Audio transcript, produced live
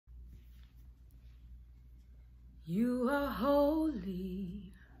You are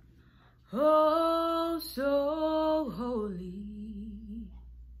holy, oh so holy.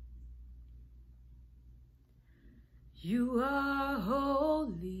 You are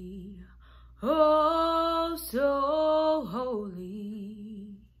holy, oh so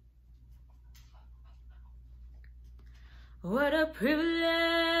holy. What a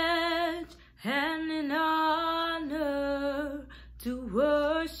privilege and an honor to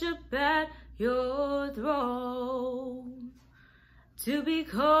worship at your throne, to be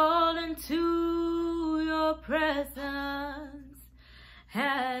called into your presence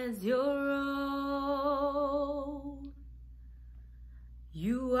as your own.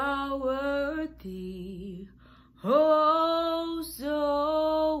 You are worthy, oh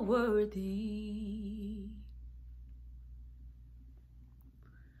so worthy.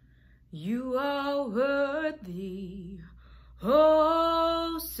 You are worthy,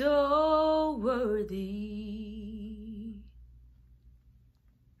 oh so worthy.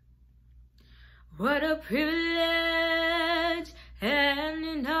 What a privilege and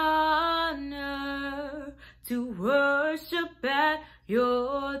an honor to worship at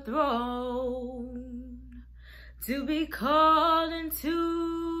your throne, to be called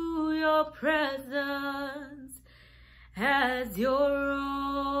into your presence as your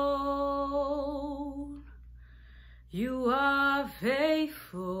own. You are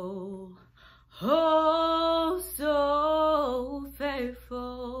faithful, oh so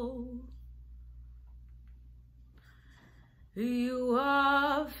faithful. You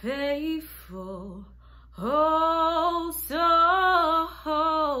are faithful, oh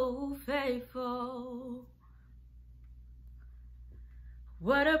so faithful.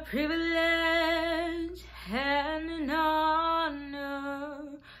 What a privilege and an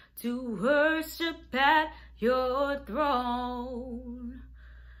honor to worship at your throne,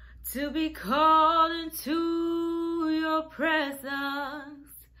 to be called into your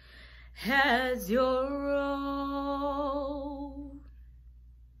presence as your own.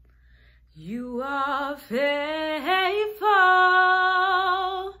 You are faithful,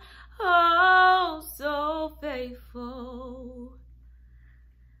 oh so faithful.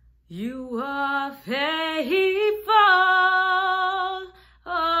 You are faithful,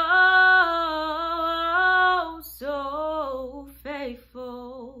 oh so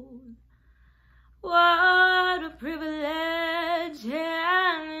faithful. What a privilege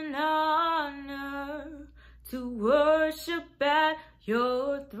and an honor to worship at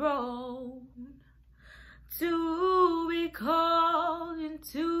your throne, to be called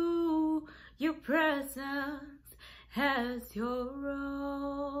into your presence as your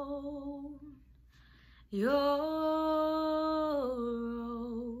own, your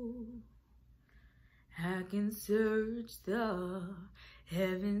own. I can search the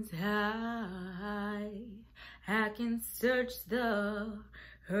heavens high, I can search the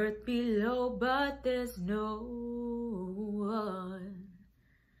earth below, but there's no one,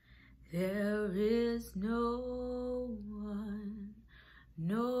 there is no